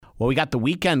Well, we got the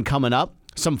weekend coming up.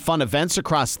 Some fun events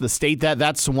across the state.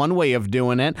 That's one way of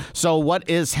doing it. So what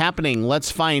is happening? Let's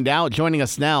find out. Joining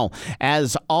us now,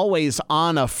 as always,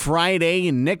 on a Friday,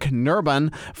 Nick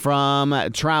Nerbonne from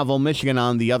Travel, Michigan,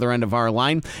 on the other end of our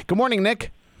line. Good morning,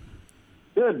 Nick.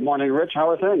 Good morning, Rich.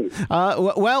 How are things?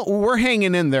 Well, we're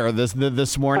hanging in there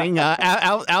this morning.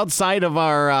 Outside of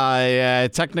our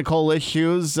technical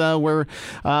issues, we're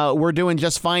doing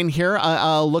just fine here.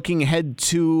 Looking ahead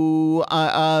to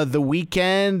the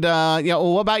weekend.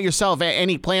 What about yourself?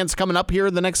 Any plans coming up here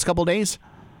in the next couple days?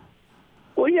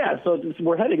 Well, yeah. So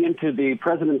we're heading into the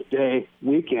President's Day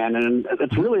weekend, and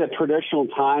it's really a traditional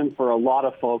time for a lot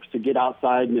of folks to get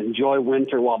outside and enjoy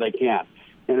winter while they can.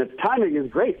 And its timing is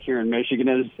great here in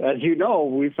Michigan. As you know,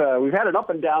 we've had an up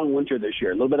and down winter this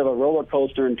year, a little bit of a roller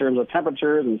coaster in terms of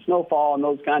temperatures and snowfall and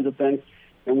those kinds of things.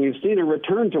 And we've seen a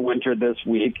return to winter this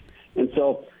week. And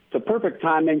so it's a perfect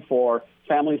timing for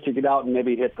families to get out and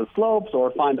maybe hit the slopes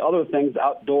or find other things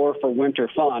outdoor for winter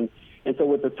fun. And so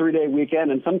with the 3-day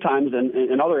weekend, and sometimes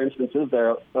in other instances,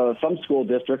 some school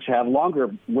districts have longer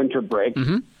winter breaks.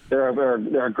 Mm-hmm.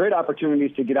 There are great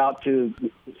opportunities to get out to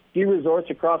ski resorts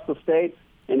across the state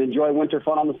and enjoy winter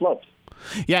fun on the slopes.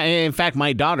 Yeah, in fact,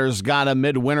 my daughter's got a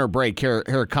midwinter break here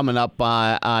coming up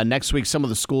next week. Some of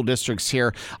the school districts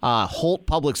here, Holt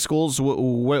Public Schools,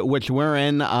 which we're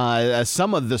in,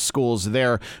 some of the schools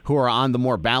there who are on the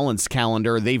more balanced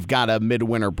calendar, they've got a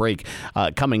midwinter break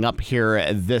coming up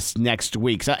here this next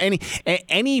week. So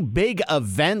any big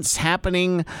events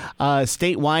happening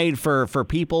statewide for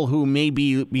people who may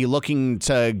be looking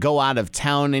to go out of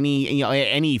town?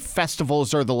 Any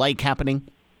festivals or the like happening?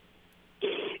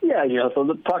 Yeah,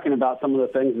 so talking about some of the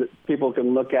things that people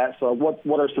can look at. So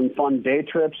what are some fun day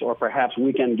trips or perhaps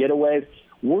weekend getaways?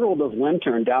 World of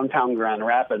Winter in downtown Grand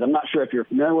Rapids. I'm not sure if you're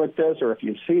familiar with this or if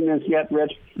you've seen this yet,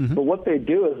 Rich, mm-hmm. But what they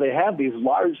do is they have these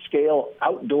large-scale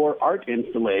outdoor art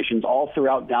installations all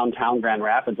throughout downtown Grand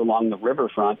Rapids along the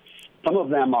riverfront. Some of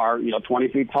them are, 20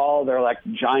 feet tall. They're like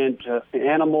giant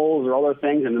animals or other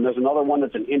things. And then there's another one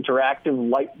that's an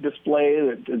interactive light display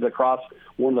that is across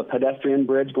one of the pedestrian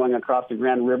bridge going across the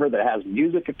Grand River that has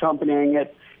music accompanying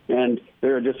it. And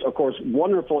there are just, of course,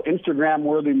 wonderful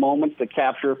Instagram-worthy moments to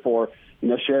capture for,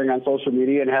 sharing on social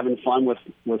media and having fun with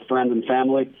friends and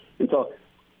family. And so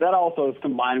that also is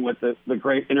combined with the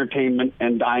great entertainment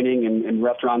and dining and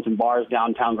restaurants and bars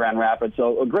downtown Grand Rapids.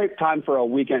 So a great time for a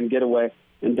weekend getaway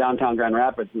in downtown Grand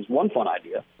Rapids is one fun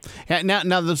idea. Yeah,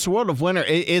 now this World of Winter,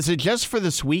 is it just for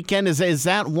this weekend? Is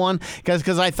that one?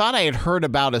 Because I thought I had heard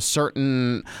about a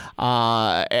certain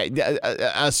winter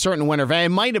event. It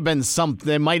might have been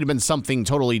something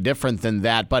totally different than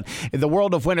that. But the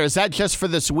World of Winter, is that just for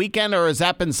this weekend, or has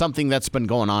that been something that's been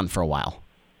going on for a while?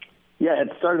 Yeah, it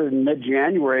started in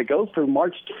mid-January. It goes through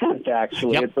March 10th,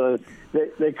 actually. Yep.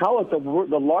 They call it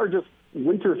the largest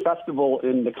winter festival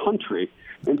in the country.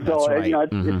 And so, right.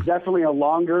 It's definitely a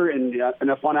longer and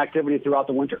a fun activity throughout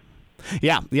the winter.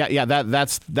 Yeah.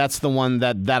 That's the one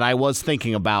that I was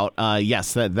thinking about.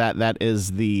 Yes, that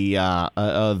is the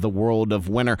World of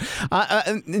Winter.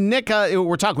 Nick,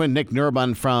 we're talking with Nick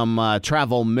Nerbonne from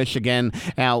Travel, Michigan.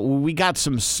 We got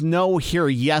some snow here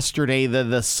yesterday,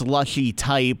 the slushy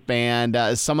type, and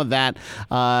some of that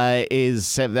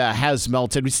has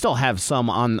melted. We still have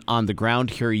some on the ground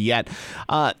here yet.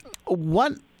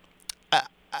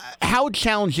 How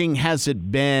challenging has it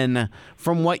been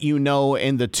from what you know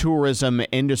in the tourism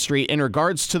industry in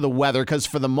regards to the weather? Because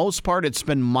for the most part, it's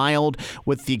been mild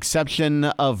with the exception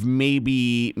of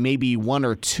maybe one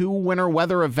or two winter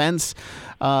weather events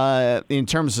in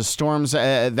terms of storms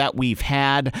that we've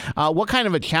had. What kind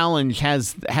of a challenge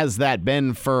has that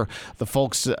been for the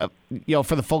folks,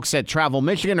 for the folks at Travel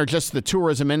Michigan or just the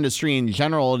tourism industry in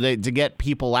general to get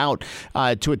people out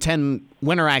to attend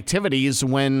winter activities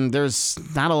when there's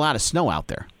not a lot of snow out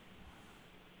there?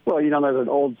 Well, there's an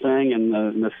old saying in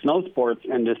the snow sports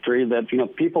industry that,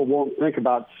 people won't think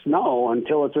about snow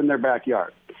until it's in their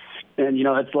backyard. And,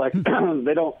 it's like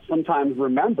they don't sometimes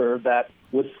remember that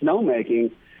with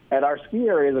snowmaking at our ski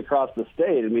areas across the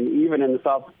state, even in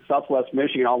the southwest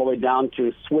Michigan all the way down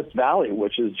to Swiss Valley,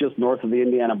 which is just north of the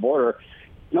Indiana border,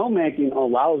 snowmaking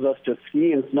allows us to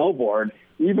ski and snowboard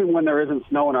even when there isn't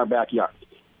snow in our backyards.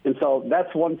 And so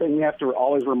that's one thing we have to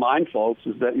always remind folks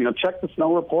is that, check the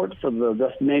snow reports for the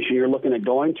destination you're looking at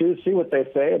going to, see what they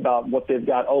say about what they've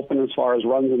got open as far as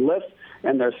runs and lifts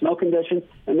and their snow conditions,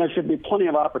 and there should be plenty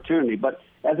of opportunity. But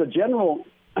as a general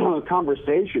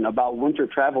conversation about winter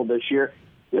travel this year,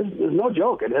 there's no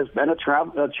joke. It has been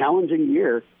a challenging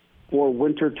year for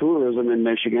winter tourism in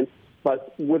Michigan.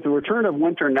 But with the return of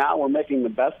winter now, we're making the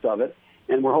best of it.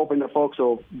 And we're hoping that folks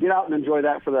will get out and enjoy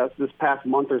that for this past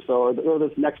month or so, or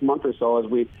this next month or so, as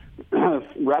we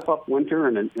wrap up winter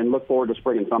and look forward to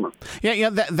spring and summer. Yeah,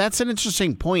 that's an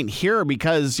interesting point here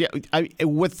because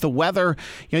with the weather,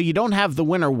 you don't have the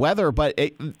winter weather, but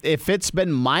if it's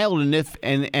been mild and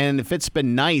if it's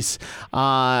been nice,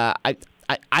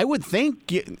 I would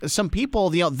think some people,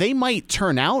 they might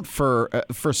turn out for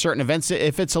certain events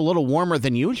if it's a little warmer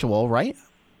than usual, right?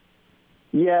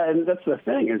 Yeah, and that's the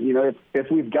thing is,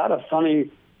 if we've got a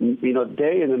sunny,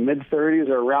 day in the mid-30s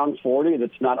or around 40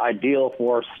 that's not ideal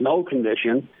for snow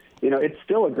condition, it's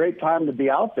still a great time to be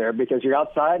out there because you're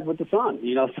outside with the sun,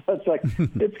 So it's like,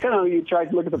 it's kind of, you try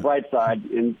to look at the bright side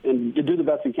and you do the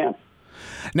best you can.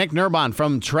 Nick Nerbonne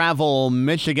from Travel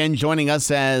Michigan joining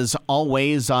us as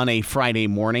always on a Friday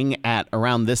morning at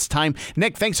around this time.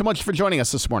 Nick, thanks so much for joining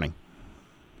us this morning.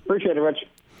 Appreciate it, Rich.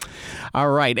 All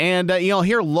right. And,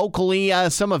 here locally,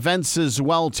 some events as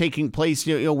well taking place.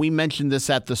 We mentioned this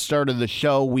at the start of the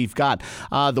show. We've got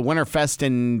the Winterfest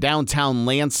in downtown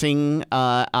Lansing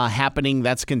happening.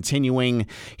 That's continuing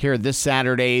here this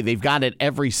Saturday. They've got it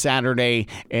every Saturday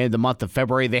in the month of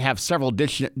February. They have several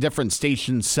different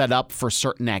stations set up for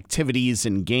certain activities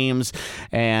and games.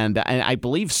 And I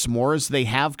believe s'mores they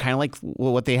have, kind of like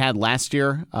what they had last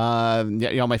year.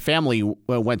 My family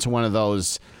went to one of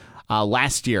those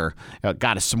last year.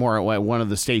 Got a s'more at one of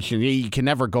the stations. You can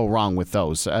never go wrong with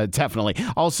those, definitely.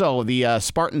 Also, the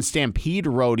Spartan Stampede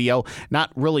Rodeo,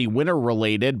 not really winter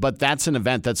related, but that's an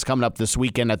event that's coming up this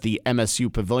weekend at the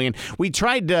MSU Pavilion. We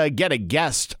tried to get a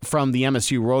guest from the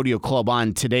MSU Rodeo Club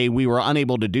on today. We were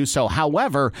unable to do so.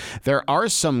 However, there are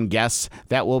some guests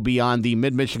that will be on the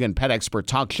Mid-Michigan Pet Expert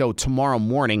Talk Show tomorrow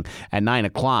morning at 9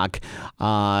 o'clock.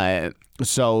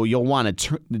 So you'll want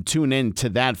to tune in to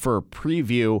that for a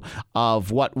preview of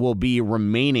what will be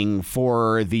remaining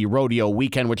for the rodeo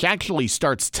weekend, which actually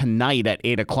starts tonight at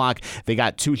 8 o'clock. They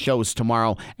got 2 shows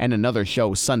tomorrow and another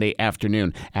show Sunday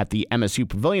afternoon at the MSU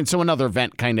Pavilion. So another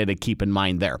event kind of to keep in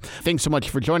mind there. Thanks so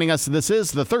much for joining us. This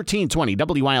is the 1320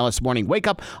 WILS Morning Wake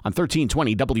Up on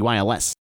 1320 WILS.